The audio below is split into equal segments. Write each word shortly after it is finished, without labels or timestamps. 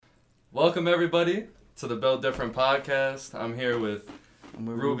Welcome everybody to the Built Different podcast. I'm here with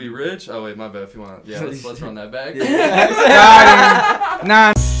Ruby Rich. Oh wait, my bad. If you want, let's run that back.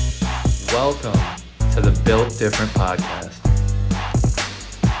 Nah. Welcome to the Built Different podcast.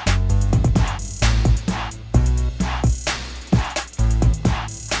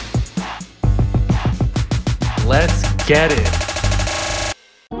 Let's get it.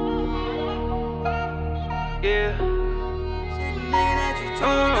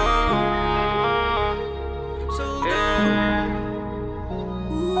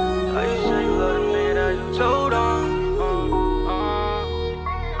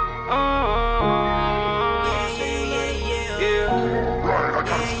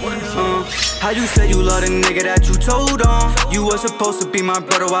 How you say you love the nigga that you told on? You was supposed to be my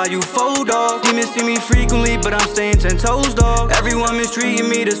brother while you fold off. Demons see me frequently, but I'm staying 10 toes, dog. Everyone mistreating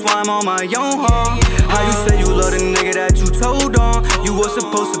me, that's why I'm on my own haul. How you say you love the nigga that you told on? You was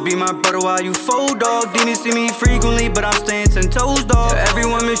supposed to be my brother while you fold off. Demons see me frequently, but I'm staying 10 toes, dog.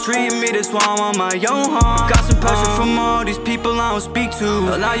 Everyone mistreating me, that's why I'm on my own haul. Got some pressure from all these people I don't speak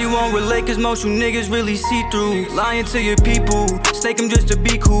to. Now you won't relate, cause most you niggas really see through. Lying to your people, snake them just to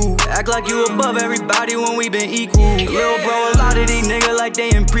be cool. Act like you above everybody when we been equal. Little bro, a lot of these niggas like they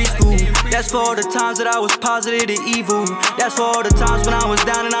in preschool. That's for all the times that I was positive to evil. That's for all the times when I was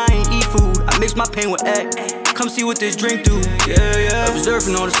down and I ain't eat food. I mix my pain with egg. Come see what this drink do. Yeah.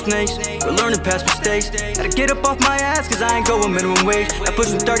 Observing all the snakes, we're learning past mistakes. Gotta get up off my ass cause I ain't going minimum wage. I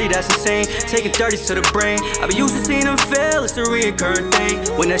pushing 30, that's insane. Taking 30s to the brain. I been used to seeing them fail, it's a reoccurring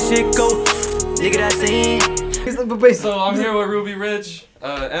thing. When that shit go, nigga, that's the end. So I'm here with Ruby Rich,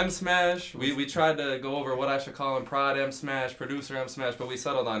 M Smash. We tried to go over what I should call him, Prod M Smash, Producer M Smash, but we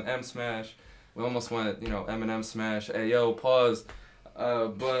settled on M Smash. We almost went, Eminem Smash. Hey, yo, pause.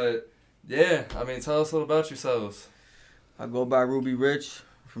 But yeah, I mean, tell us a little about yourselves. I go by Ruby Rich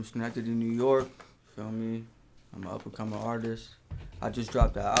from Schenectady, New York. Feel me? I'm an up-and-coming artist. I just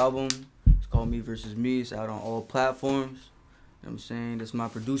dropped an album. It's called Me Versus Me. It's out on all platforms. You know what I'm saying? That's my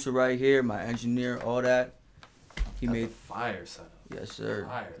producer right here, my engineer, all that. He That's made a fire setup. Yes, sir.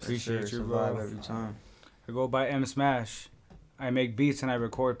 Fire. Appreciate you, survive every time. I go by M Smash. I make beats and I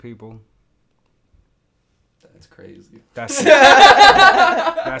record people. That's crazy. That's it.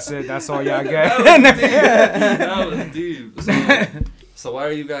 That's it. That's all y'all get. That was deep. So why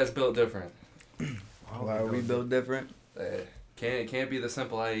are you guys built different? Why are we built different? Can't be the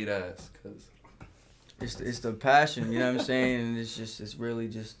simple I eat ass, cause it's the passion. You know what I'm saying? And it's really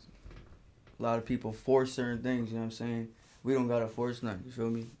just a lot of people force certain things. You know what I'm saying? We don't gotta force nothing. You feel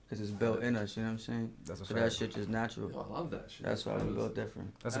me? Cause it's built in us. You know what I'm saying? That's a so fact. that shit just natural. Yo, I love that shit. That's why we built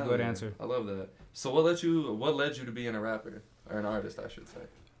different. That's a good answer. I love that. So what led you to being a rapper or an artist, I should say?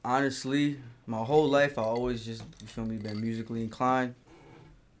 Honestly, my whole life I always just, you feel me, been musically inclined.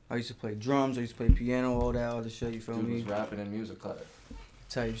 I used to play drums, I used to play piano, all that other shit, you feel Dude me? was rapping in music class.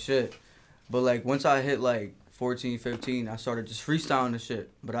 Type shit. But like once I hit like 14, 15, I started just freestyling the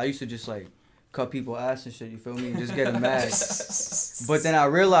shit. But I used to just like cut people ass and shit, you feel me? And just get them mad. But then I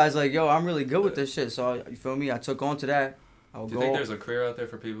realized like, yo, I'm really good with this shit. So, you feel me? I took on to that. Do you think there's a career out there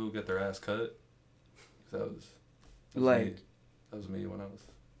for people who get their ass cut? That was like me. That was me when I was...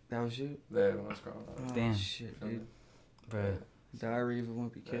 That was you? Yeah, when I was growing up. Oh, Damn. shit, dude. Bruh. Diary of a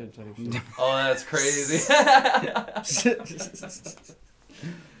Wimpy Kid type shit. Oh, that's crazy.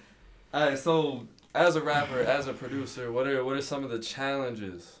 Alright, so as a rapper, as a producer, what are some of the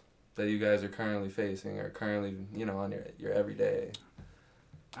challenges that you guys are currently facing or currently, on your everyday?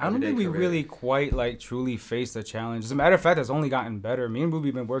 I don't think we really quite like truly faced the challenge. As a matter of fact, it's only gotten better. Me and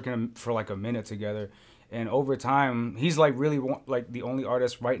Ruby been working for like a minute together, and over time, he's like really like the only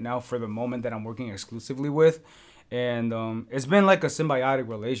artist right now for the moment that I'm working exclusively with. And it's been like a symbiotic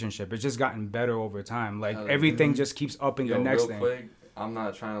relationship. It's just gotten better over time. Like everything just keeps upping the next thing. Quick, I'm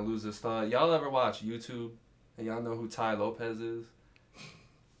not trying to lose this thought. Y'all ever watch YouTube and y'all know who Ty Lopez is?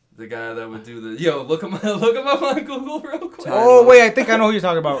 The guy that would do look him up on Google real quick. Oh wait, I think I know who you're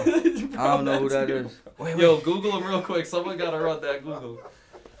talking about. I don't know who that is. Wait. Google him real quick. Someone gotta run that Google.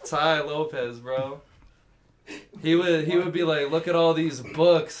 Ty Lopez, bro. He would be like, look at all these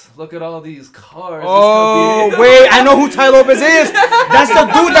books, look at all these cars. Oh wait, I know who Ty Lopez is. That's the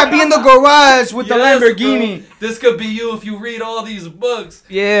dude that be in the garage with the Lamborghini. Bro. This could be you if you read all these books.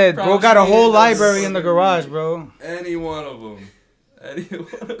 Yeah, bro, got a whole library in the garage, bro. Any one of them.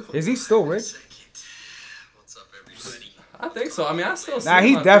 Is he still rich? What's up, everybody? I think so. I mean, I still see Nah, him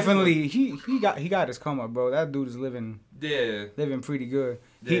he on definitely he got his come up, bro. That dude is living pretty good.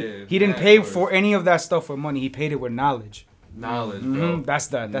 He didn't pay for any of that stuff for money. He paid it with knowledge. Knowledge, bro.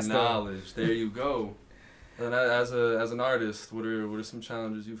 That's knowledge. There you go. And as an artist, what are some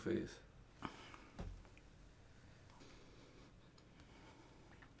challenges you face?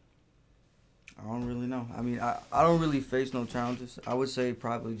 I don't really know. I mean, I don't really face no challenges. I would say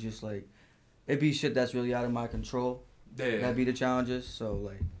probably just like, it'd be shit that's really out of my control. Yeah. That'd be the challenges. So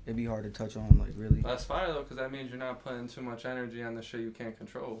like, it'd be hard to touch on like really. That's fire though, because that means you're not putting too much energy on the shit you can't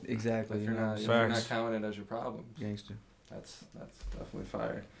control. Exactly. If you know, you're not counting it as your problem. Gangster. That's definitely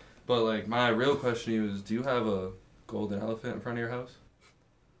fire. But like, my real question to you is, do you have a golden elephant in front of your house?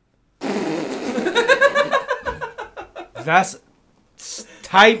 That's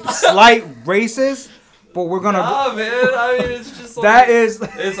type slight racist, but we're gonna. Nah, man. I mean, it's just like That is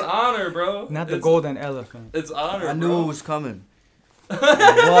it's honor, bro. not the It's- golden elephant. It's honor. I knew bro. it was coming,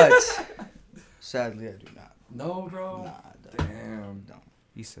 but sadly I do not. No, bro. Nah, I don't. Damn.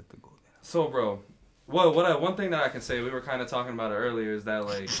 He said the golden. So, bro, one thing that I can say, we were kind of talking about it earlier, is that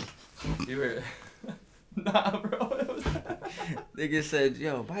like you were. Nah, bro. Nigga said,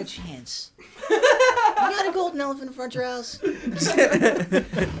 yo, by chance, you got a golden elephant in front of your house?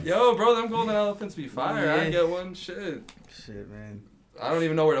 Yo, bro, them golden elephants be fire. Yeah. I get one. Shit. Shit, man. I don't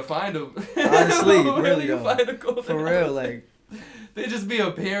even know where to find them. Honestly, Where really do you though. find a golden For real, elephant? like, They just be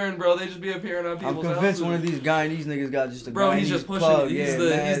appearing, bro. They just be appearing on I'm people's convinced houses. one of these Guyanese niggas got just a Bro, Guyanese he's just pushing. plug. He's Yeah,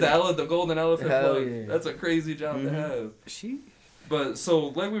 the golden elephant Hell plug. yeah. That's a crazy job to Mhm. have. She. But so,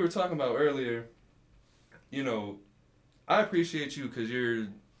 like we were talking about earlier, you know, I appreciate you because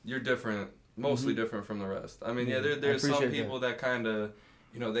you're different, mostly different from the rest. I mean, yeah, Yeah, I there's some appreciate people that kind of,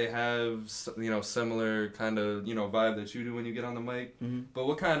 you know, they have similar kind of vibe that you do when you get on the mic. Mhm. But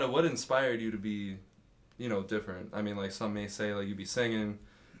what inspired you to be, different? I mean, like some may say like you be singing.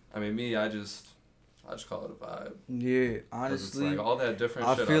 I mean, me, I just call it a vibe. Yeah, 'Cause honestly, it's like all that different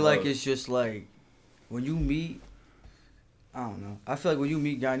I shit. feel like love. it's just like when you meet. I don't know. I feel like when you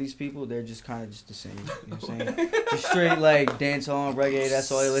meet Guyanese people, they're just kind of just the same. You know what I'm saying? Just straight like dancehall, reggae. That's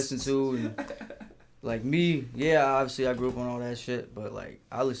all they listen to. And like me, yeah, obviously I grew up on all that shit. But like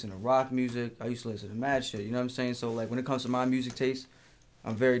I listen to rock music. I used to listen to mad shit. You know what I'm saying? So like when it comes to my music taste,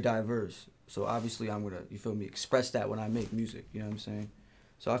 I'm very diverse. So obviously I'm gonna, you feel me, express that when I make music. You know what I'm saying?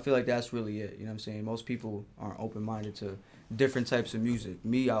 So I feel like that's really it. You know what I'm saying? Most people aren't open-minded to different types of music.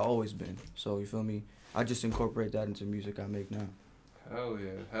 Me, I always been. So you feel me? I just incorporate that into music I make now. Hell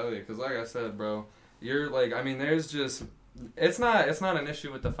yeah. Cause like I said, bro, you're like, I mean, there's just, it's not an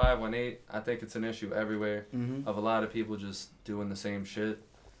issue with the 518. I think it's an issue everywhere of a lot of people just doing the same shit,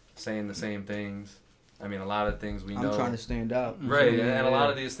 saying the same things. I mean, a lot of things we know. I'm trying to stand out. Right, Yeah. and a lot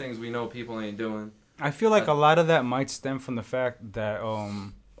of these things we know people ain't doing. I feel like a lot of that might stem from the fact that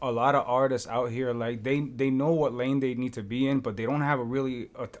a lot of artists out here, like they know what lane they need to be in, but they don't have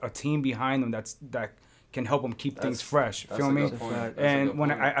a team behind them that can help them keep things fresh. That's Feel a me? good point. That's a And good when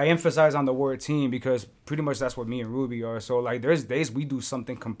point. I emphasize on the word team because pretty much that's what me and Ruby are. So like there's days we do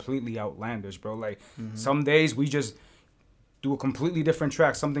something completely outlandish, bro. Like some days we just do a completely different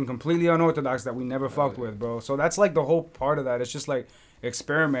track, something completely unorthodox that we never fucked with, bro. So that's like the whole part of that. It's just like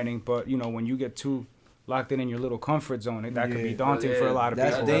experimenting, but when you get too locked in your little comfort zone, that could be Yeah. daunting for a lot of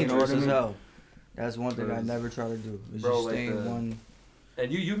That's people. You know dangerous what I as mean? hell. That's one thing I never try to do. Is Bro, just like stay in one.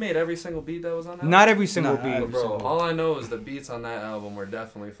 And you made every single beat that was on that? Not every single Nah, beat. every Bro, single- all I know is the beats on that album were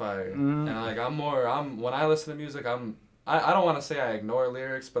definitely fire. Mhm. And like when I listen to music, I don't want to say I ignore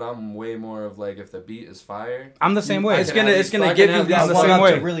lyrics, but I'm way more of like if the beat is fire. I'm the same way. It's I can gonna have these give you fucking that I'm the one same up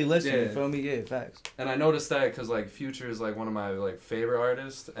way. to really listen. Yeah. You feel me? Yeah, facts. And I noticed that because like Future is like one of my like favorite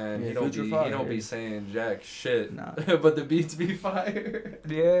artists, and Yeah, he don't Future be fire, he don't be yeah. saying jack shit, Nah. but the beats be fire.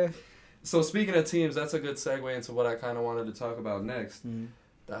 Yeah. So speaking of teams, that's a good segue into what I kind of wanted to talk about next. Mhm.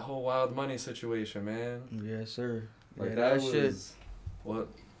 That whole Wild Money situation, man. Yes, sir. Like Yeah, that that shit. was what.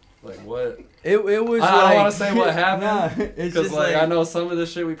 Like what? It was. I don't like, want to say what happened Nah, it's because just like I know some of the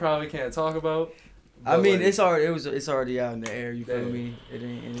shit we probably can't talk about. I but, mean, like, it's already out in the air. You feel Yeah. me? It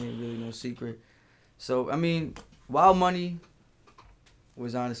ain't really no secret. So I mean, Wild Money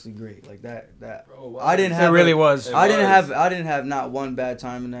was honestly great. Like that. bro, wow. I didn't have. It really was. It I didn't was. have not one bad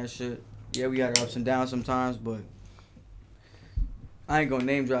time in that shit. Yeah, we had our ups and downs sometimes, but I ain't gonna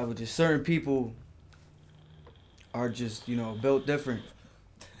name drop, but just certain people are just built different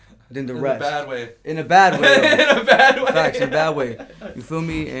than the in rest. a bad way. In a bad way. though. In a bad way. Facts, in a bad way. You feel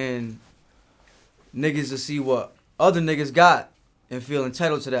me? And niggas to see what other niggas got and feel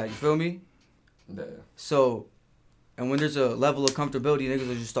entitled to that. You feel me? Yeah. So, and when there's a level of comfortability, niggas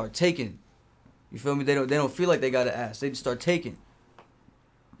will just start taking. You feel me? They don't feel like they gotta ask. They just start taking.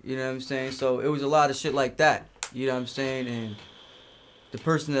 You know what I'm saying? So it was a lot of shit like that. You know what I'm saying? And the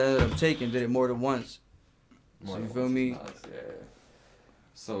person that ended up taking did it more than once. More So you than feel once me? is nuts, yeah.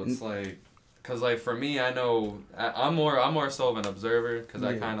 So it's like, Cause like for me, I know I'm more so of an observer. Cause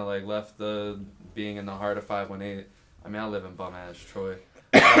I kind of like left the being in the heart of 518. I mean, I live in bum ass Troy,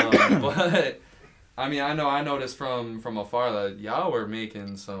 but I mean, I noticed from afar that y'all were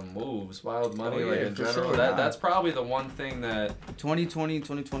making some moves, wild money, like in general. Sure. That's probably the one thing that 2020,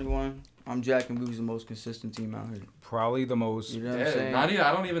 2021. I'm Jack and Boo's the most consistent team out here. Probably the most. You know what I'm saying?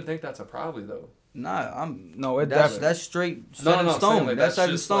 I don't even think that's a probably though. Nah, that's straight set in stone. Like, that's set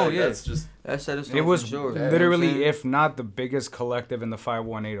in stone. Like, yeah, that's set in stone. It was for sure. literally, if not the biggest collective in the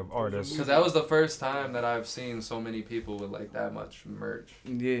 518 of artists. Because that was the first time that I've seen so many people with like that much merch.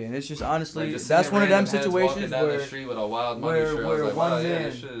 Yeah, and it's just honestly, like, just that's one of them heads situations down where the street with a wild money shirt. I was like, one wow, man. yeah,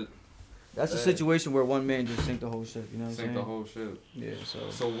 this shit. That's a situation where one man just sink the whole shit. You know what I'm saying? Sink the whole shit. Yeah.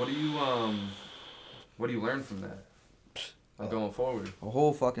 So what do you learn from that? Like going forward. A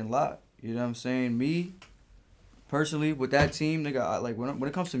whole fucking lot. You know what I'm saying? Me, personally, with that team, nigga, like when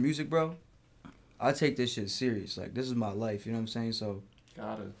it comes to music, bro, I take this shit serious. Like this is my life. You know what I'm saying? So.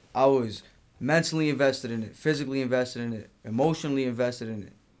 Got it. I was mentally invested in it, physically invested in it, emotionally invested in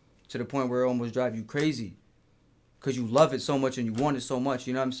it, to the point where it almost drives you crazy, cause you love it so much and you want it so much.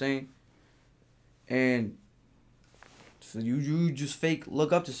 You know what I'm saying? And so you just fake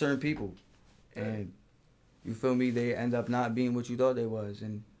look up to certain people, and you feel me? They end up not being what you thought they was,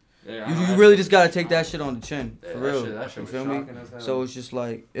 and you really just gotta take that shit on the chin, for real. That shit you feel was me? shocking as hell. So it's just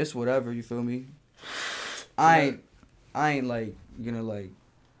like it's whatever. You feel me? I ain't like gonna like.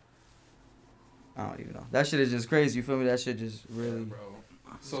 I don't even know. That shit is just crazy. You feel me? That shit just really. Yeah, bro.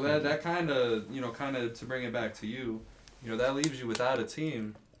 So that kind of to bring it back to you, that leaves you without a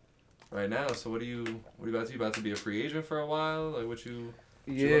team right now. So what are you about to do? You about to be a free agent for a while? Like what you?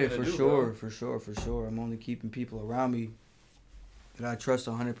 Yeah, for sure. I'm only keeping people around me that I trust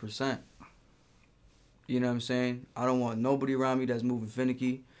 100%. You know what I'm saying? I don't want nobody around me that's moving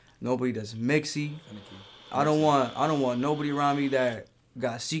finicky, nobody that's mixy. I don't want nobody around me that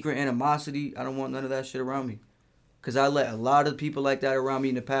got secret animosity. I don't want none of that shit around me. Cause I let a lot of people like that around me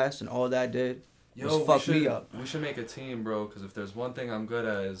in the past, and all that did was fuck me up. We should make a team, bro. Cause if there's one thing I'm good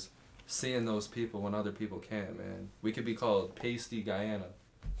at is seeing those people when other people can't, man. We could be called Pasty Guyana.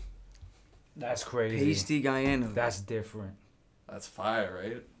 That's crazy. Pasty Guyana. That's different. That's fire,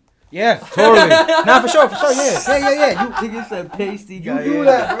 right? Yeah, totally. Nah, for sure, yeah. You said Pasty Guyana. You do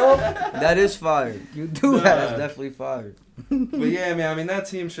that, bro. That is fire. You do that. That's definitely fire. But yeah, man. I mean, that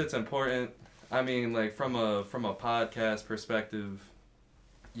team shit's important. I mean, like from a podcast perspective,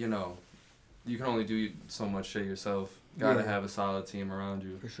 you can only do so much shit yourself. Gotta have a solid team around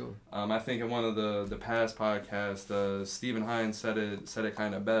you. For sure. I think in one of the past podcasts, Stephen Hines said it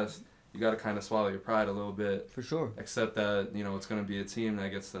kind of best. You gotta kind of swallow your pride a little bit. For sure. Accept that it's gonna be a team that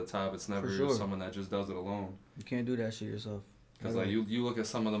gets to the top. It's never someone that just does it alone. You can't do that shit yourself. Because like you look at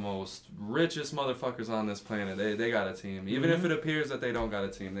some of the most richest motherfuckers on this planet, they got a team. Even if it appears that they don't got a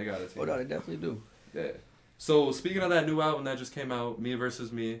team, they got a team. Oh no, they definitely do. Yeah. So speaking of that new album that just came out, Me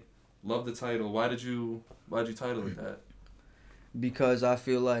Versus Me, love the title. Why'd you title it that? Because I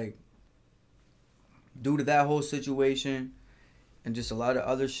feel like due to that whole situation and just a lot of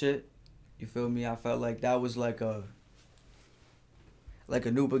other shit, you feel me? I felt like that was like a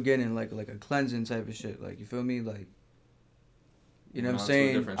new beginning, like a cleansing type of shit. Like you feel me? Like you know what I'm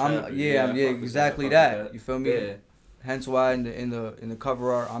saying? Exactly that. You feel me? Yeah. Hence why in the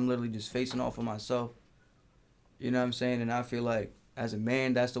cover art I'm literally just facing off of myself. You know what I'm saying? And I feel like as a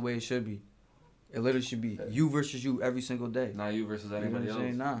man that's the way it should be. It literally should be you versus you every single day. Not you versus anybody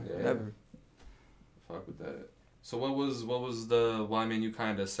else. Nah, never. Fuck with that. So what was the? Well, I mean, you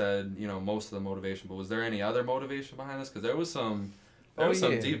kind of said most of the motivation, but was there any other motivation behind this? Because there was some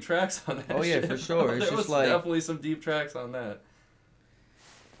deep tracks on that. Oh yeah, shit, for sure. There It's was just like definitely some deep tracks on that.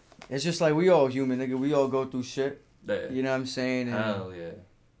 It's just like we all human, nigga. We all go through shit. Yeah. You know what I'm saying? And Hell yeah.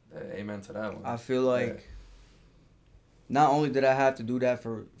 Amen to that one. I feel like not only did I have to do that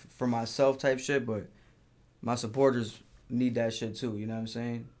for myself type shit, but my supporters need that shit too. You know what I'm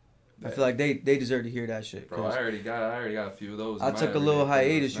saying? I feel like they deserve to hear that shit. Bro, I already got a few of those. I took a little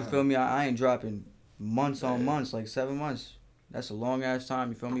hiatus. You feel me? I ain't dropping months on months, like 7 months. That's a long ass time.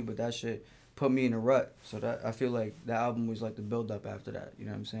 You feel me? But that shit put me in a rut. So that I feel like that album was like the build up after that. You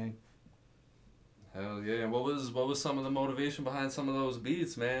know what I'm saying? Hell yeah! And what was some of the motivation behind some of those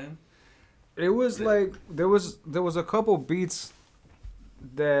beats, man? It was like there was a couple beats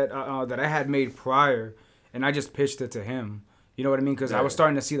that I had made prior, and I just pitched it to him. You know what I mean? Because I was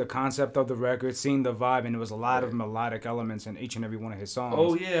starting to see the concept of the record, seeing the vibe, and it was a lot of melodic elements in each and every one of his songs.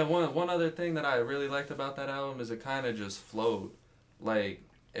 Oh yeah, one other thing that I really liked about that album is it kind of just flowed. Like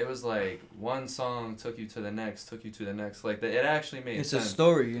it was like one song took you to the next. Like it actually made sense. It's a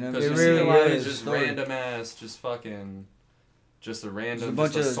story, you know. Because It you really see a lot of is. just a story. random ass, just fucking, just a random, Just a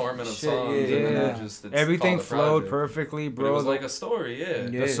bunch just of assortment of shit, songs, yeah. and then Yeah. it just it's Everything called a flowed project. perfectly, But bro. it was like a story, yeah.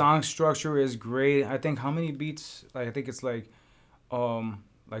 Yeah. The song structure is great. I think how many beats? Like I think it's like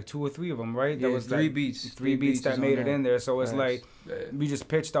 2 or 3 of them, right? Yeah, That was three like, beats. 3 beats that is on made it there. in there. So it's Facts. like Yeah. we just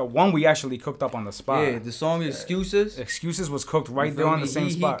pitched up. One we actually cooked up on the spot. Yeah, the song Excuses. Excuses was cooked right You there feel on me? the same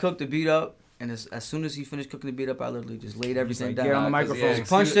He spot. cooked the beat up, and as soon as he finished cooking the beat up, I literally just laid everything like, down. get on the Nah, 'cause, microphone. Just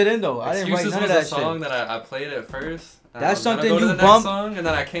punched it in though. I didn't write Excuses none of was that a song shit. that I played at first. and I That's was gonna something go to you the next bump- song, and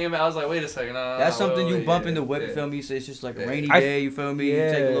then I came. I was like, wait a second. That's something you bump in the whip. yeah. You feel me? So it's just like a Yeah. rainy I- day. You feel me? You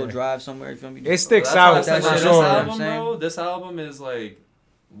take a yeah. little drive somewhere. You feel me? It sticks That's out why I that said, for shit this up, sure. you know what I'm album, saying? bro, this album is like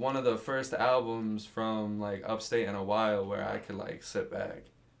one of the first albums from like upstate in a while where I could like sit back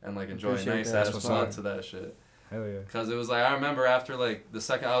and like enjoy a Appreciate nice that. ass That's what's blunt up. to that shit. Hell yeah. Cause it was like I remember after like the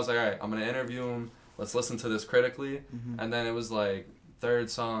second I was like, all right, I'm gonna interview him. Let's listen to this critically. Mhm. And then it was like third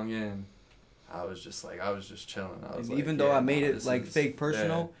song in, I was just chilling. I was And like, even though yeah, I made nah, it this like is- fake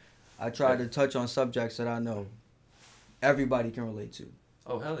personal, I tried to touch on subjects that I know everybody can relate to.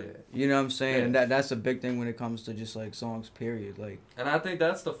 Oh hell yeah. You know what I'm saying? Yeah. And that's a big thing when it comes to just like songs. Period. Like And I think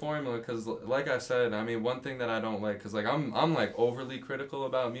that's the formula, cause like I said, I mean one thing that I don't like, cause like I'm like overly critical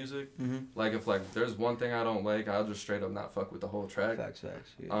about music. Mhm. Like if like there's one thing I don't like, I'll just straight up not fuck with the whole track. facts.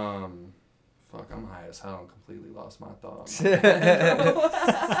 Yeah. Fuck, I'm high as hell and completely lost my thought.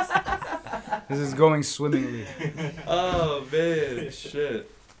 This is going swimmingly. Oh man, shit.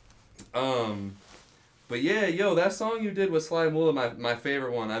 But yeah, yo, that song you did with Sly Moolah, my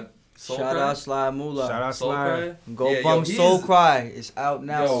favorite one. Soul Shout Cry? out Sly Moolah. Shout out Soul Sly. Cry? Go Yeah, yo, bump he's- Soul Cry. It's out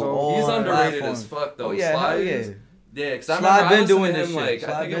now. Yo, on all he's underrated platforms. as fuck though. Oh yeah, Sly hell is. yeah. Yeah, cause I Sly remember I been listened doing to this him shit. like Sly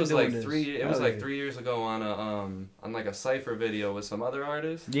I think it been was doing like this. 3. It Hell was like yeah. 3 years ago on a Cypher video with some other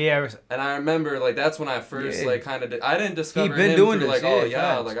artist. Yeah. And I remember like that's when I first Yeah. like kind of I didn't discover He been him doing through this. like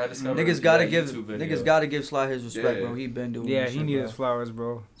Yeah, facts. like I discovered him Niggas through gotta that give YouTube video. niggas gotta give Sly his respect, Yeah. bro. He been doing. Yeah, this he shit, needs bro. his flowers,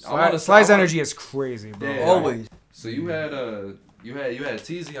 bro. I Sly's wanna- energy is crazy, bro. Yeah. Always. So you had you had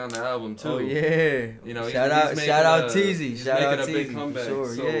Teezy on the album too. Oh yeah. You know, shout he's out making shout out a- Teezy. he's Shout out making a big Teezy. comeback, For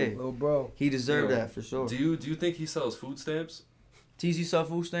sure. so- Yeah. Little bro. He deserved Yo, that for sure. Do you think he sells food stamps? Teezy sell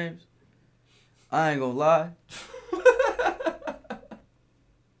food stamps? I ain't gonna lie.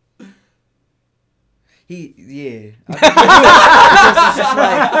 Yeah. I think because it's just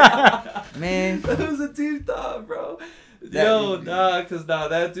like, man. That was a deep thought, bro. That- cause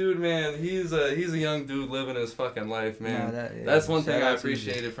that dude, man, he's a young dude living his fucking life, man. Yeah, That's one thing shout I out Teezy.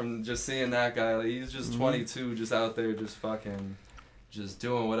 appreciated from just seeing that guy. Like, he's just Mhm. 22, just out there, just fucking, just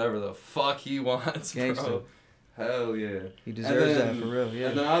doing whatever the fuck he wants, Gangster. bro. Hell yeah. He deserves then- that for real. Yeah.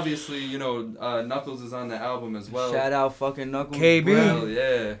 And then obviously, you know, Knuckles is on the album as well. Shout out fucking Knuckles. KB. bro. Hell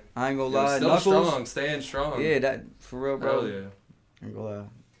yeah. I ain't gonna Yo, lie. still Knuckles. strong, staying strong. Yeah, that for real, bro. Hell yeah. I ain't gonna lie.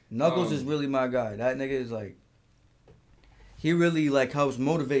 Knuckles is really my guy. That nigga is like, he really like helps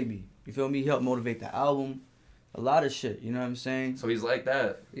motivate me. You feel me? He helped motivate the album. A lot of shit. You know what I'm saying? So he's like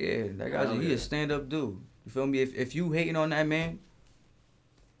that. Yeah, that guy's Hell he yeah. a stand up dude. You feel me? If you hating on that man,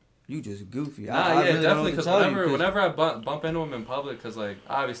 you just goofy. Nah, I yeah, really don't know definitely. what to Because tell you, whenever I bump into him in public, because like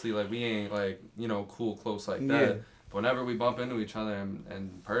obviously like we ain't like cool close like that. Yeah. But whenever we bump into each other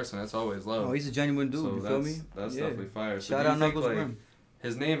in person, it's always love. Oh, he's a genuine dude. So you feel me? That's Yeah. definitely fire. So Shout do you out think, Knuckles like, Brim.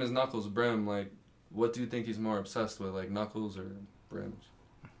 His name is Knuckles Brim. Like, what do you think he's more obsessed with, like Knuckles or Brims?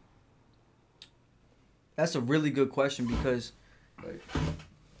 That's a really good question because Like,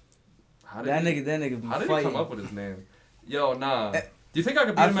 how that he, nigga be How did fighting. he come up with his name? Yo, nah. Eh, Do you think I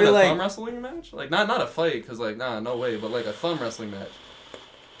could beat I him in feel a like- thumb wrestling match? Like, not a fight, cause like, nah, no way. But like a thumb wrestling match.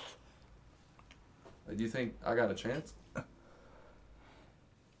 Like, do you think I got a chance? I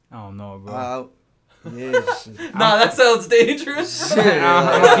don't know, bro. Yes. Nah, that sounds dangerous. Shit.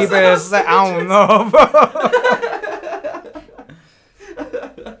 I'll keep it as I don't know, bro.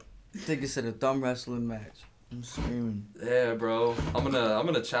 Think it's at a thumb wrestling match. I'm screaming. Yeah, bro. I'm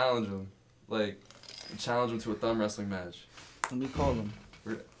gonna challenge him. Like, challenge him to a thumb wrestling match. Let me call him.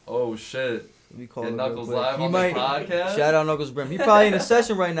 Oh shit. Let me call Get him. Knuckles real quick. live He on might, the podcast. Shout out Knuckles Brim. He probably in a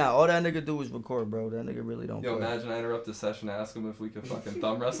session right now. All that nigga do is record, bro. That nigga really don't Yo, play. imagine I interrupt the session and ask him if we could fucking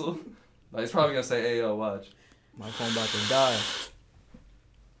thumb wrestle. Like, he's probably gonna say, "Hey, yo, watch." My phone about to die.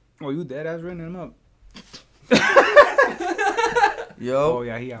 Oh, you dead ass written him up. Yo. Oh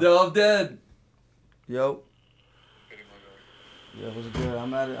yeah, he out. Yo, I'm dead. Yo. Yeah, what's good?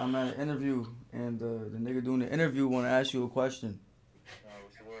 I'm at an interview, and the nigga doing the interview want to ask you a question.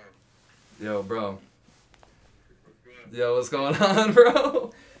 Yo, bro. Yo, what's going on,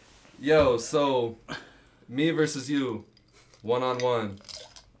 bro? Yo, so me versus you, 1-on-1.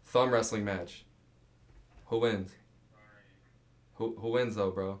 Thumb wrestling match. Who wins? Who wins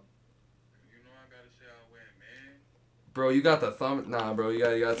though, bro? Bro, you got the thumb. Nah, bro, you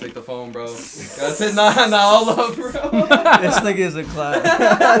gotta take the phone, bro. Gotta take all up, bro. This nigga is a clown.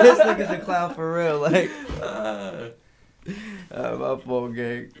 This nigga is a clown for real. Like, my phone,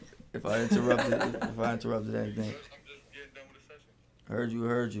 gang. If I interrupted anything. Heard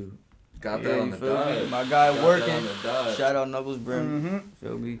you. Got that on the dot. My guy working. Shout out Knuckles Brim.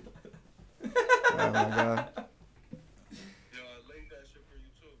 Feel me? Alright, my guy.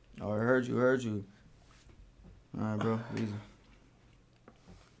 Oh, I heard you. Alright, bro. Easy.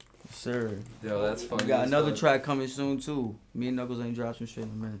 Yes, sir. Yo, that's funny. We got another track coming soon, too. Me and Knuckles ain't dropped some shit in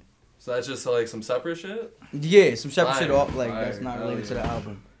a minute. So that's just like some separate shit? Yeah, some separate shit off, like, that's not related to the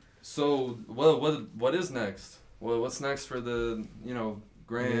album. So, what is next? What's next for the,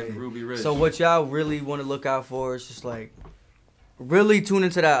 Grand Ruby Rich? So what y'all really want to look out for is just, like, really tune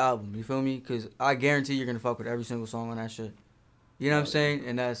into that album, you feel me? Because I guarantee you're going to fuck with every single song on that shit. You know what I'm saying?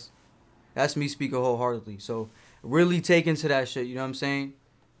 And that's me speaking wholeheartedly. So really take into that shit, you know what I'm saying?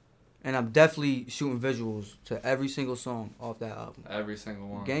 And I'm definitely shooting visuals to every single song off that album. Every single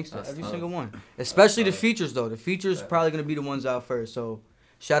one. Gangsta, That's every tough. single one. Especially the features, though. The features probably going to be the ones out first. So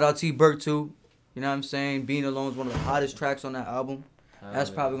shout out T Burke, too. You know what I'm saying? Being Alone is one of the hottest tracks on that album.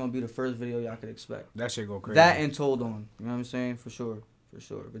 That's probably going to be the first video y'all could expect. That shit go crazy. That and Told On. You know what I'm saying? For sure.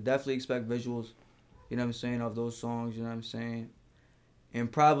 But definitely expect visuals, you know what I'm saying, of those songs, you know what I'm saying?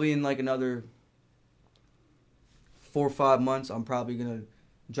 And probably in like another 4 or 5 months, I'm probably going to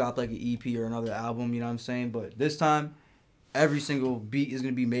drop like an EP or another album, you know what I'm saying? But this time, every single beat is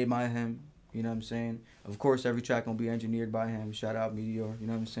going to be made by him, you know what I'm saying? Of course, every track going to be engineered by him. Shout out Meteor, you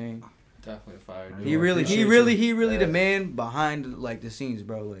know what I'm saying? Definitely a fire. He really the man behind like the scenes,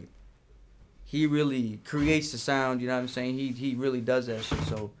 bro. Like he really creates the sound, you know what I'm saying? He really does that shit,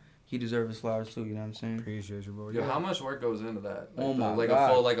 so he deserves his flowers too, you know what I'm saying? Appreciate you, bro. Yo, how much work goes into that? Like, oh my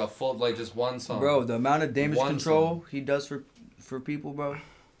God. A full just one song. Bro, the amount of damage control song he does for people, bro,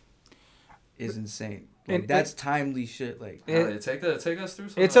 is insane. Like, that's timely shit. Like, take us through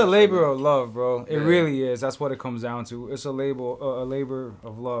some. It's a labor of love, bro. It really is. That's what it comes down to. It's a labor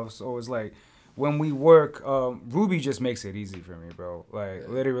of love. So it's like when we work, Ruby just makes it easy for me, bro. Like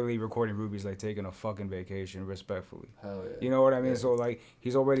literally recording Ruby's like taking a fucking vacation, respectfully. Hell yeah. You know what I mean? So like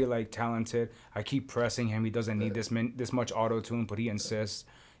he's already like talented. I keep pressing him. He doesn't need this much auto tune, but he insists.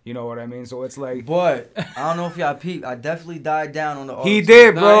 You know what I mean? So it's like... But, I don't know if y'all peeped. I definitely died down on the auto. He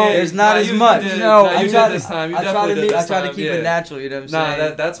did, bro. It's not as much. No, I tried this time. I tried to keep it natural, you know what I'm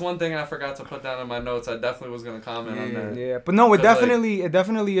saying? That's one thing I forgot to put down in my notes. I definitely was going to comment on that. Yeah, but no, it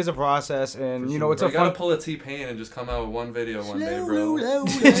definitely is a process. And, you know, it's bro, a you fun... got to pull a T-Pain and just come out with one video one day, bro.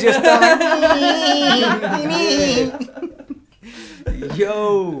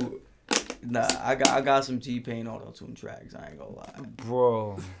 Yo... Nah, I got some T-Pain auto-tune tracks, I ain't gonna lie.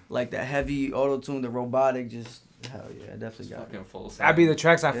 Bro. Like the heavy auto-tune, the robotic, just, hell yeah, I definitely got fucking it. Full send. That'd be the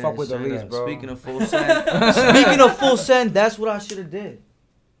tracks I fuck with the least, bro. Speaking of full send, that's what I should have did.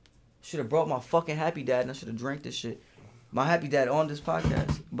 Should have brought my fucking Happy Dad and I should have drank this shit. My Happy Dad on this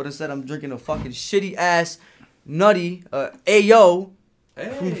podcast. But instead I'm drinking a fucking shitty-ass, nutty, Ayo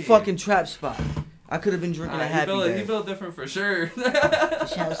from the fucking Trap Spot. I could have been drinking a Happy Dad. He built different for sure.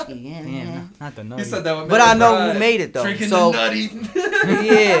 Yeah, not the nutty. He said that with but I know who made it though. Drinking so, the nutty.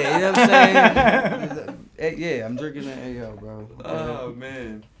 Yeah, you know what I'm saying? Yeah, I'm drinking the Ayo, bro. Oh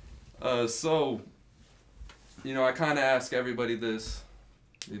man. So, you know, I kind of ask everybody these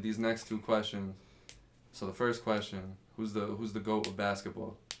next two questions. So the first question: Who's the GOAT of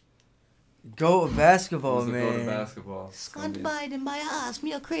basketball? GOAT of basketball, Who's man. The GOAT of basketball. Scott Biden might ask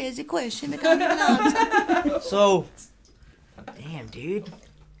me a crazy question. I can't even answer. So, damn, dude.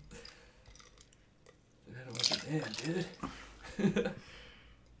 Damn, dude.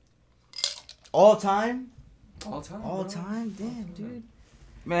 All time? All time. All bro. time? Damn, dude.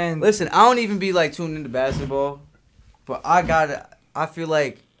 Man. Listen, I don't even be like tuned into basketball, but I feel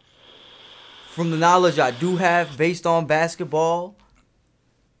like from the knowledge I do have based on basketball,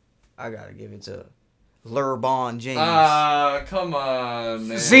 I gotta give it to LeBron James. Come on,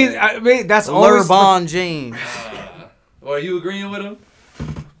 man. See, I mean, that's always... LeBron James. Well, are you agreeing with him?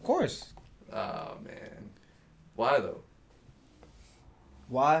 Of course. Oh, man. Why, though?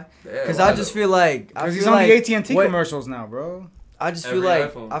 Why? Yeah, Because why I just though? feel like... Because he's on the AT&T commercials now, bro. I just Every feel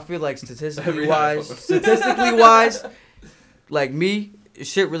like... iPhone. I feel like Every statistically wise, like me,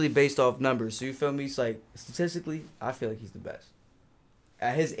 shit really based off numbers. So you feel me? It's like, statistically, I feel like he's the best.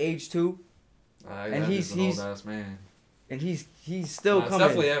 At his age, too. And he's an old-ass man. And he's still coming.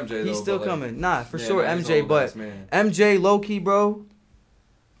 It's definitely MJ, though. He's still but, like, coming. Nah, for yeah, sure he's MJ, an but old-ass man. MJ low-key, bro,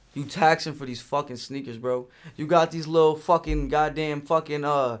 You taxing for these fucking sneakers, bro. You got these little fucking goddamn fucking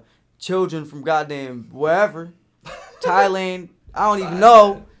children from goddamn wherever, Thailand. I don't even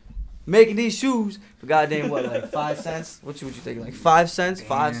know. Making these shoes for goddamn what, like 5 cents? What you think? Like 5 cents?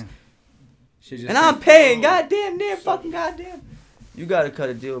 Damn. And I'm paying goddamn near fucking goddamn. You gotta cut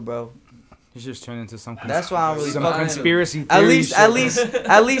a deal, bro. He's just turned into some. That's why I'm really some fucking. conspiracy. At theory least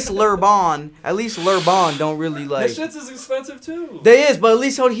Lurbon don't really like. That shit's is expensive too. They is, but at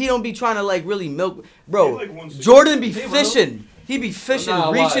least he don't be trying to like really milk, bro. Like Jordan be fishing. He be fishing,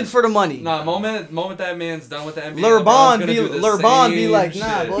 reaching for the money. Nah, moment that man's done with the NBA. Lurbon be like,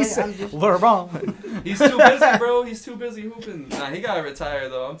 nah, boy, I'm just Lurbon. He's too busy, bro. He's too busy hooping. Nah, he gotta retire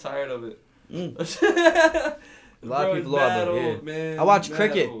though. I'm tired of it. A lot of people are, but yeah. Man, I watch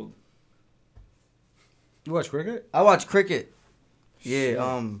cricket. Old. You watch cricket? I watch cricket.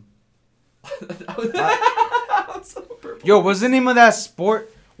 Yeah, Yo, what's the name of that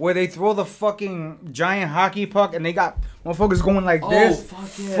sport where they throw the fucking giant hockey puck and they got motherfuckers going like this? Fuck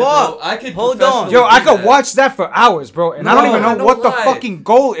yeah, fuck. bro. I could Hold on. Yo, I could watch that for hours, bro, and I don't even know what the fucking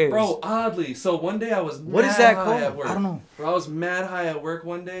goal is. Bro, oddly. So one day I was What mad is that high called? at work. I don't know. Bro, I was mad high at work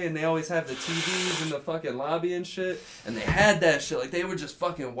one day, and they always have the TVs in the fucking lobby and shit, and they had that shit. Like, they were just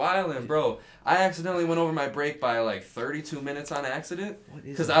fucking wilding, bro. I accidentally went over my break by, like, 32 minutes on accident,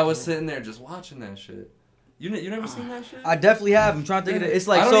 because I was sitting there just watching that shit. You never seen that shit? I definitely have. I'm trying to think of it. It's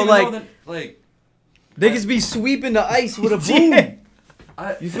like, I don't so even like, know that, like, niggas be sweeping the ice with a broom.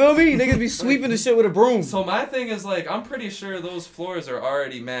 You feel me? Niggas be sweeping the shit with a broom. So my thing is, like, I'm pretty sure those floors are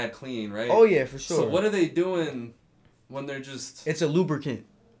already mad clean, right? Oh yeah, for sure. So what are they doing when they're just... It's a lubricant.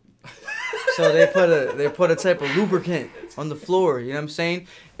 So they put a type of lubricant on the floor, you know what I'm saying?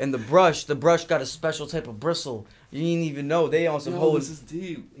 And the brush got a special type of bristle. You didn't even know. They on some whole... this is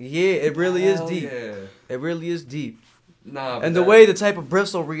deep. Yeah, it really is deep. Yeah. It really is deep. Nah, And the way the type of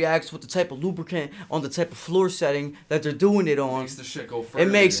bristle reacts with the type of lubricant on the type of floor setting that they're doing it on. Makes the shit go further.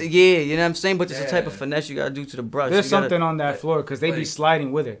 It makes, yeah, you know what I'm saying? But there's a type of finesse you gotta do to the brush. There's You gotta- something on that floor because they be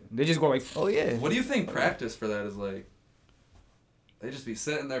sliding with it. They just go like. Oh yeah. What do you think practice for that is like? They just be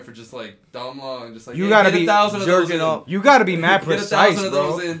sitting there for just like dumb long, just like You gotta get be 1,000 of those jerking in. off. You gotta be mad Get precise, 1,000 of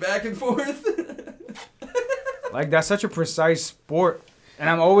bro. those in, back and forth. Like that's such a precise sport, and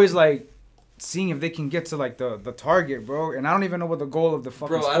I'm always like seeing if they can get to like the target, bro. And I don't even know what the goal of the fucking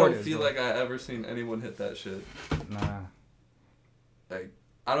Bro, sport I don't is. feel bro. like I ever seen anyone hit that shit. Nah. Like,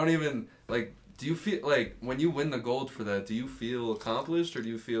 I don't even like. Do you feel like when you win the gold for that? Do you feel accomplished, or do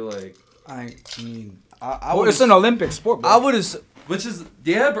you feel like? I mean, Well, it's an Olympic sport, bro. I would have. Which is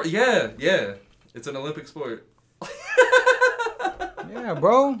bro, yeah. It's an Olympic sport. Yeah,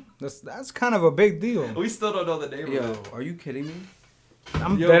 bro. That's kind of a big deal. We still don't know the name of Yo, it. are you kidding me?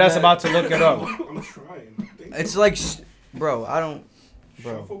 I'm Yo, dead ass Matt. about to look it up. I'm trying. It's like, bro, I don't.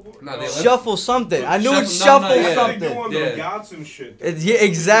 Bro. Shuffleboard? No, they Shuffle something. I knew it's Shuffle- no, shuffle yeah. They do something. on Yeah. the yachts and shit. Yeah,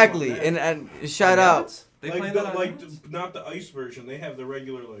 exactly. And shout out. They Like, play the, that on like yachts? not the ice version. They have the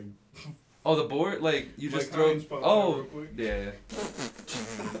regular like. Oh, the board? Like, you just Like throw... Heinz pop Oh, real quick. yeah.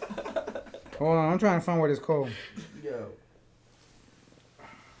 Hold on, I'm trying to find what it's called. Yo.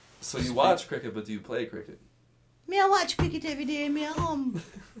 So you watch cricket, but do you play cricket? Me I watch cricket every day. Me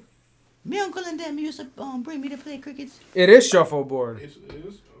uncle and them used to bring me to play cricket. It is shuffleboard. It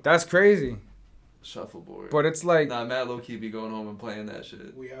is. That's crazy. Shuffleboard. But it's like Nah, Matt low-key be going home and playing that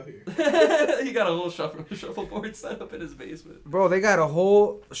shit. We out here. He got a whole shuffleboard set up in his basement. bro, they got a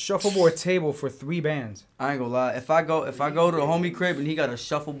whole shuffleboard table for 3 bands. I ain't gonna lie. If I go to a homie crib and he got a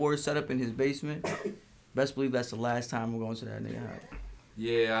shuffleboard set up in his basement, best believe that's the last time we're going to that nigga house.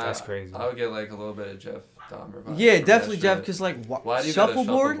 Yeah, That's crazy. I would get like a little bit of Jeff Dahmer vibe Yeah, from definitely, that Jeff. shit. Cause like, Why do you got a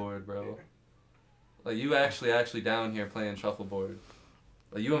shuffleboard? shuffleboard, bro? Like, you actually down here playing shuffleboard.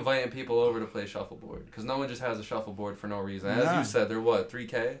 Like, you inviting people over to play shuffleboard. Because no one just has a shuffleboard for no reason. As Nah. you said, they're what,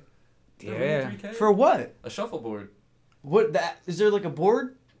 3K? They're really Yeah. 3K? For what? A shuffleboard. What that? Is there like a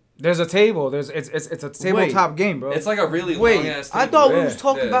board? There's a table. It's a tabletop game, bro. It's like a really Wait, long-ass I table. thought we Yeah. was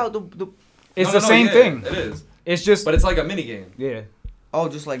talking Yeah. about the. it's No, the same yeah, thing. It is. It's just But it's like a mini game. yeah. Oh,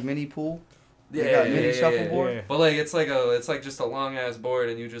 just like mini pool. Yeah, They got mini shuffleboard? Yeah. But like it's like just a long ass board,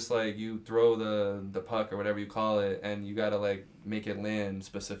 and you just like you throw the puck or whatever you call it, and you gotta like make it land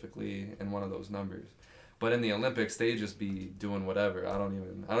specifically in one of those numbers. But in the Olympics, they just be doing whatever. I don't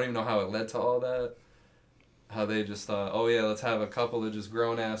even know how it led to all that. How they just thought, oh yeah, let's have a couple of just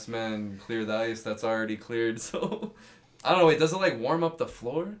grown ass men clear the ice that's already cleared. So I don't know. Wait, does it like warm up the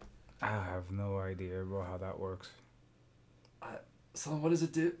floor? I have no idea, bro, how that works. So what does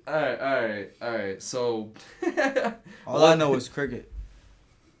it do? All right. So All I know is cricket.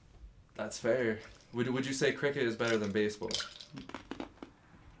 that's fair. Would you say cricket is better than baseball?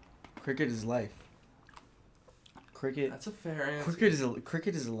 Cricket is life. Cricket. That's a fair answer.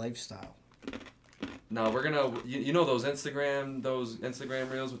 Cricket is a lifestyle. No, we're gonna. You know those Instagram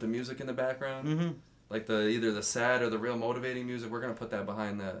reels with the music in the background, Mm-hmm. like either the sad or the real motivating music. We're gonna put that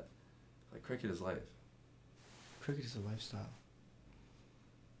behind that. Like cricket is life. Cricket is a lifestyle.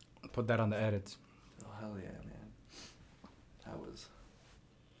 Put that on the edits. Oh hell yeah, man. That was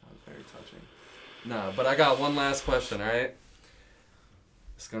very touching. Nah, but I got one last question. All right.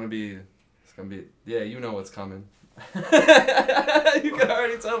 It's gonna be. Yeah, you know what's coming. You can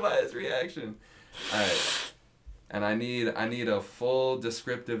already tell by his reaction. All right, and I need a full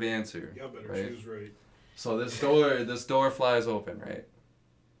descriptive answer. Y'all better right? choose right. So this door flies open, right?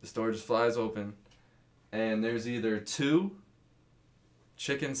 This door just flies open, and there's either two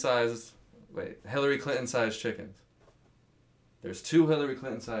Hillary Clinton-sized chickens. There's two Hillary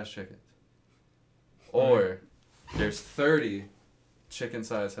Clinton-sized chickens, or there's 30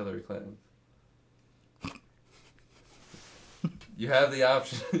 chicken-sized Hillary Clintons. You have the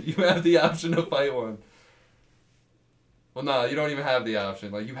option. You have the option to fight one. Well, no, you don't even have the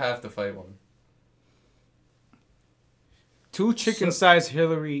option. Like you have to fight one. Two chicken-sized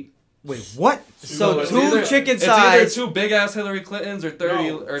Hillary. Wait, what? So it's two either- chicken-sized. It's either two big-ass Hillary Clintons or 30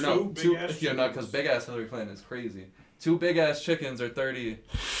 No, or no, two two. big-ass Yeah, no, because chickens. big-ass Hillary Clinton is crazy. Two big-ass chickens or 30. Mini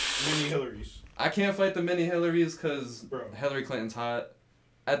Hillarys. I can't fight the mini Hillarys because Bro. Hillary Clinton's hot.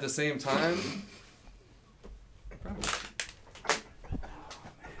 At the same time, bro.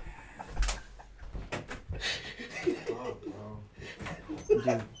 Dude,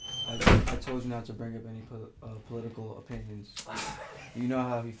 I told you not to bring up any political opinions. You know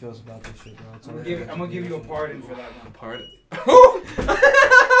how he feels about this shit, bro. I'm gonna give you a pardon for that one. Pardon?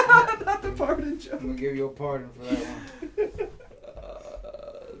 Not the pardon joke. I'm gonna give you a pardon for that one.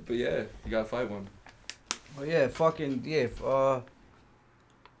 But yeah, you gotta fight one. Oh yeah, fucking yeah.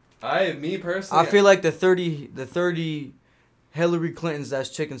 Me personally, I feel like the 30 Hillary Clintons that's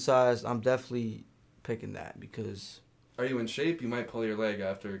chicken sized. I'm definitely picking that because Are you in shape? You might pull your leg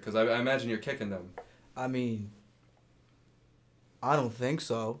after, because I imagine you're kicking them. I mean, I don't think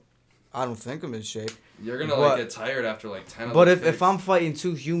so. I don't think I'm in shape. You're gonna get tired after like 10 of But those if kicks. I'm fighting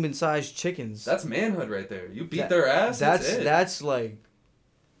two human sized chickens, That's manhood right there. You beat their ass. That's like,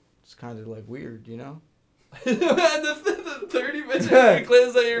 it's kind of like weird, you know? the 30 bitch Hillary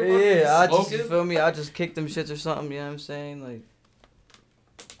Clintons that you're Yeah, I fucking just smoking. feel me. I just kick them shits or something. You know what I'm saying? Like,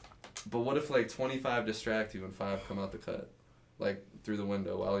 But what if like 25 distract you and 5 come out the cut, like through the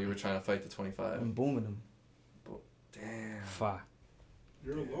window while you were trying to fight the 25? I'm booming them. Damn. Fuck.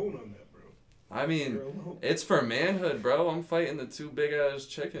 You're alone on that, bro. I mean, You're alone. it's for manhood, bro. I'm fighting the two big ass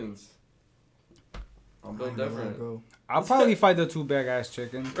chickens. I'm built different. bro. I'll probably fight the two big ass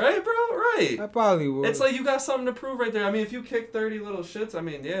chickens. Right, bro? Right. I probably would. It's like you got something to prove right there. I mean, if you kick 30 little shits, I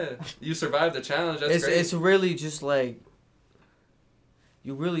mean, yeah, you survived the challenge. That's great. It's really just like,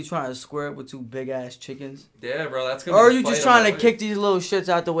 you really trying to square up with two big ass chickens? Yeah, bro, that's gonna. Or are be a you just fight trying of to my kick life. these little shits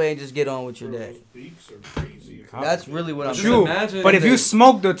out the way and just get on with your Bro, day? those beaks are crazy. That's really what I'm Just True, imagine but if you that-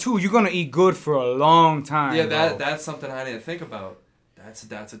 smoke the two, you're gonna eat good for a long time. Yeah, bro. that's something I didn't think about. That's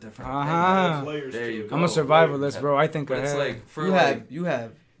a different. Uh-huh. thing. Layers There to you it. go. I'm a survivalist, bro. I think But I it's have. like for You like,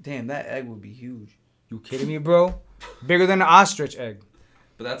 have. Damn, that egg would be huge. You kidding me, bro? Bigger than an ostrich egg.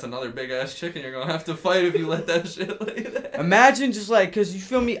 but that's another big ass chicken you're gonna have to fight if you let that shit like that. Imagine just like, cause you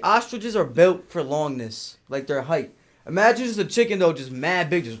feel me, ostriches are built for longness, like their height. Imagine just a chicken though, just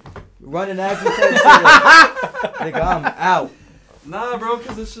mad big, just running at you. Type shit, like, nigga, I'm out. Nah, bro,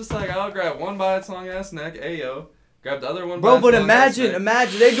 because it's just like I'll grab one by its long ass neck, ayo. Grab the other one. Bro, by but its long ass neck.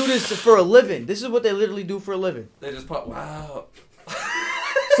 imagine they do this for a living. This is what they literally do for a living. They just pop. Wow.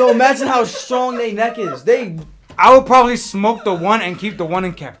 So imagine how strong their neck is. I would probably smoke the one and keep the one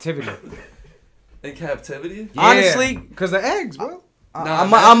in captivity. In captivity. Honestly, because the eggs, bro. Nah, I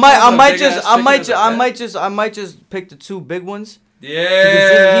that's might a just big-ass I might chicken just I might just pick the two big ones. Yeah.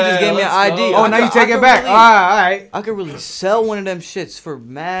 He just gave me an let's ID. go. Oh, now you take I it back. really- All right. I could really sell one of them shits for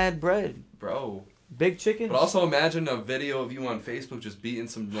mad bread. Bro. Big chickens. But also imagine a video of you on Facebook just beating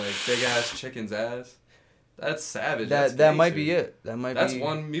some like big ass chicken's ass. That's savage. that might be it. That's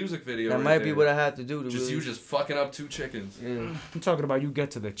one music video. That right might be there. what I have to do to Just really. you just fucking up two chickens. Yeah. I'm talking about you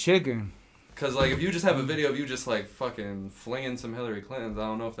get to the chicken. Cause like if you just have a video of you just like fucking flinging some Hillary Clintons, I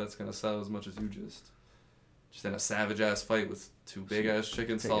don't know if that's gonna sell as much as you just in a savage ass fight with two big ass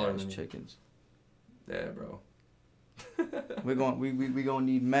chickens taller than you. chickens. Yeah, bro. We gonna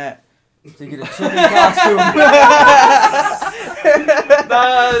need Matt to get a chicken costume.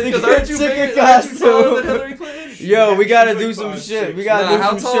 Nah, because aren't you Chicken big? Aren't you taller costume. than Hillary Clinton? Yo, we gotta She's do like some 5'6". shit. We gotta do how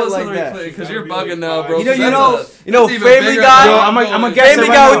some tall shit is like Hillary that. Clinton? Because She's you're gotta be bugging like now, bro. You know, 'cause that's Family even Guy. bigger I'm than gonna Hillary guess Family it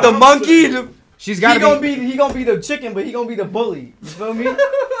right Guy now. with the monkey. She's He got to gonna be. be the chicken, but he gonna be the bully. You feel me?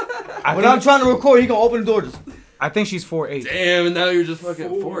 I When I'm think, trying to record, he gonna open the door. Just I think she's 4'8". Damn, and now you're just fucking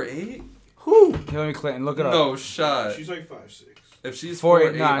 4'8". 4'8"? who? Hillary Clinton, look it up. No shot. She's like 5'6". If she's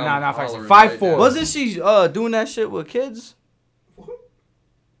 4'8", 4'8", nah, I'm not 5'6", hollering 5'4". right now. Wasn't she doing that shit with kids? What?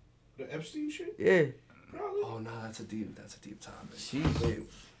 The Epstein shit? Yeah. Probably. Oh no, that's a deep topic. She.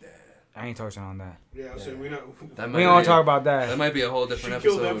 I ain't touching on that. Yeah, I said we not. That We might ain't gonna be- talk about That that. might be a whole She different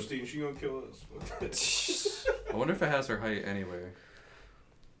killed episode. Epstein. She gonna kill us. I wonder if it has her height anywhere.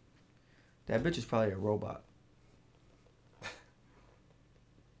 That bitch is probably a robot. Do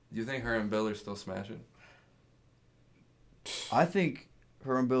you think her and Bill are still smashing? I think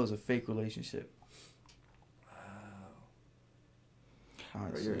her and Bill is a fake relationship.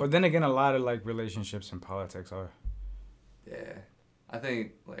 Honestly. But then again, a lot of like relationships and politics are. Yeah, I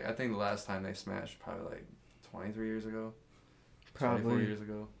think the last time they smashed probably like 23 years ago, 24 Probably. years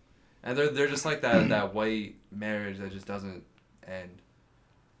ago, and they're just like that white marriage that just doesn't end.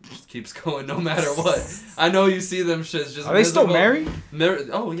 It just keeps going no matter what. I know you see them shits just. Are they still miserable. married?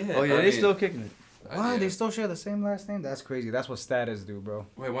 Oh yeah. Oh yeah, I they mean, still kicking it. Why? yeah. They still share the same last name? That's crazy. That's what status do, bro.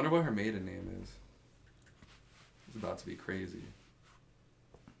 Wait, wonder what her maiden name is. It's about to be crazy.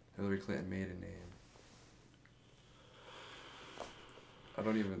 Hillary Clinton maiden name. I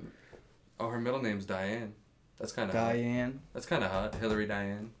don't even. Oh, her middle name's Diane. That's kind of hot. Diane. That's kind of hot. Hillary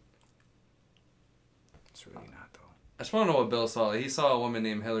Diane. It's really not though. I just want to know what Bill saw. He saw a woman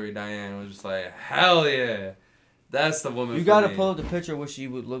named Hillary Diane and was just like, hell yeah. That's the woman You for gotta me. pull up the picture of what she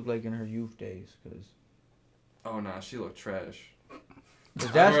would look like in her youth days, cause Oh, nah, she looked trash.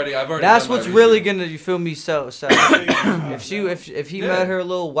 that's I've already that's done my what's really research. gonna, you feel me, sell. If he Yeah. met her a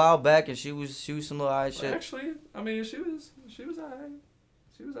little while back and she was some little eye Well, shit. actually, I mean, she was alright.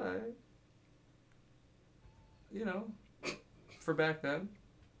 She was alright. You know, for back then.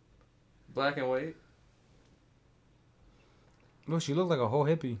 Black and white. Look, she looked like a whole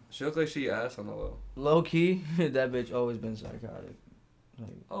hippie. She looked like she ass on the low. Low key, that bitch always been psychotic. Like,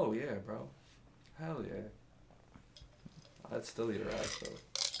 Oh, yeah, bro. Hell yeah. I'd still eat her ass,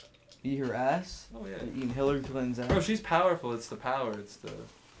 though. eat her ass. Oh, yeah. You're eating Hillary Clinton's ass. Bro, she's powerful. It's the power. It's the...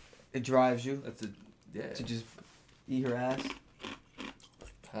 It drives you That's the... Yeah. to just eat her ass.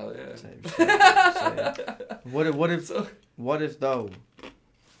 Hell yeah. Say. So- What if though?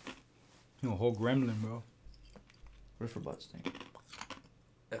 You a whole gremlin, bro. What if her butt stink?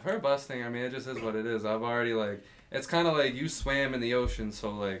 If her busting, I mean, it just is what it is. I've already, like... It's kind of like you swam in the ocean, so,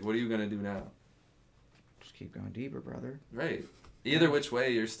 like, what are you going to do now? Just keep going deeper, brother. Right. Either which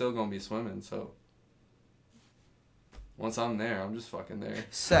way, you're still going to be swimming, so... Once I'm there, I'm just fucking there.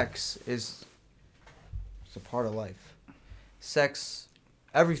 Sex is it's a part of life. Sex,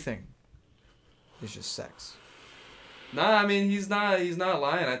 everything is just sex. Nah, I mean, he's not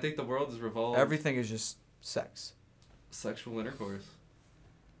lying. I think the world is revolved. Everything is just sex. Sexual intercourse.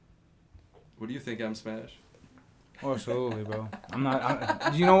 What do you think, M Smash? Oh, absolutely, bro.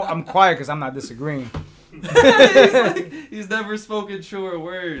 I'm quiet because I'm not disagreeing. He's never spoken truer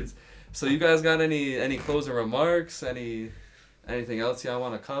words. So you guys got any closing remarks? Anything else y'all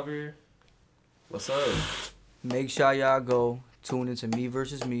want to cover? What's up? Make sure y'all go tune into Me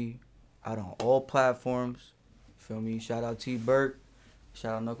Versus Me out on all platforms. Feel me? Shout out T Burke.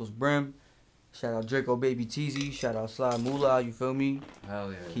 Shout out Knuckles Brim. Shout out Draco Baby Teasy. Shout out Sly Moolah. You feel me?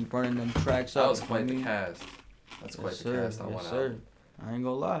 Hell yeah. Keep running them tracks That up. was you quite feel the me? cast. That's quite Yes, the sir. cast on one Yes, sir. album. I ain't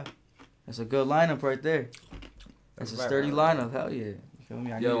gonna lie. That's a good lineup right there. That's a Right, sturdy right. lineup. Hell yeah. You feel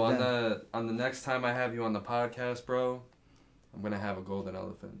me? I Yo, needed that. on the next time I have you on the podcast, bro, I'm gonna have a golden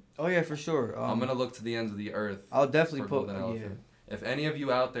elephant. Oh yeah, for sure. I'm gonna look to the ends of the earth. I'll definitely for a put. golden Yeah, elephant. If any of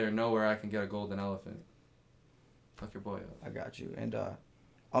you out there know where I can get a golden elephant, hook your boy up. I got you, and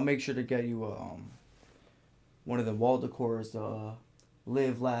I'll make sure to get you one of the wall decors.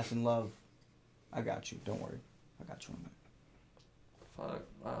 Live, laugh, and love. I got you. Don't worry. I got you on that. Fuck,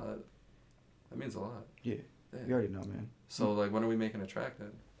 wow, that means a lot. Yeah. Damn. You already know, man. So like, when are we making a track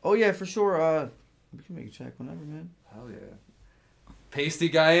then? Oh yeah, for sure. We can make a track whenever, man. Hell yeah. Pasty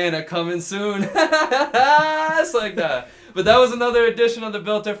Guyana coming soon. It's like that. But that was another edition of the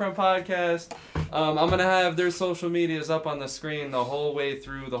Built Different podcast. I'm gonna have their social medias up on the screen the whole way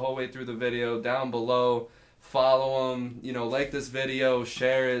through the video down below. Follow them. You know, like this video,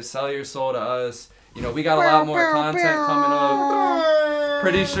 share it, sell your soul to us. You know, we got a lot more content coming up.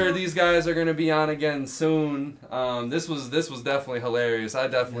 Pretty sure these guys are gonna be on again soon. This was definitely hilarious. I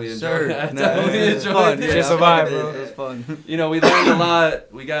definitely enjoyed it. I definitely enjoyed it. Just a vibe, bro. It was fun. You know, we learned a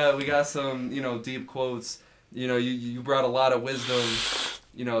lot. We got some, you know, deep quotes. You know, you brought a lot of wisdom,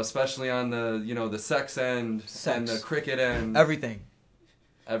 you know, especially on the, you know, the sex end and the cricket end. Everything.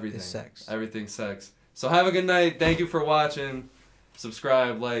 Everything. Is sex. Everything's sex. So have a good night. Thank you for watching.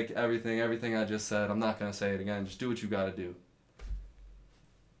 Subscribe, like, everything I just said. I'm not going to say it again. Just do what you got to do.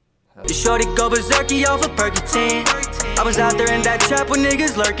 The shorty go berserky off a Percotin. I was out there in that trap with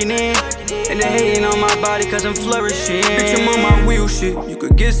niggas lurking in, and they hating on my body cause I'm flourishing. Bitch, I'm on my wheel shit, you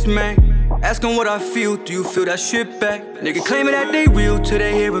could get smacked. Asking what I feel, do you feel that shit back? Nigga claiming that they real till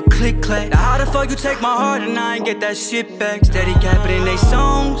they hear a click clack. Now how the fuck you take my heart and I ain't get that shit back? Steady capping in they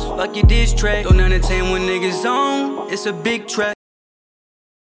songs, fuck your diss track. Don't entertain when niggas on, it's a big track.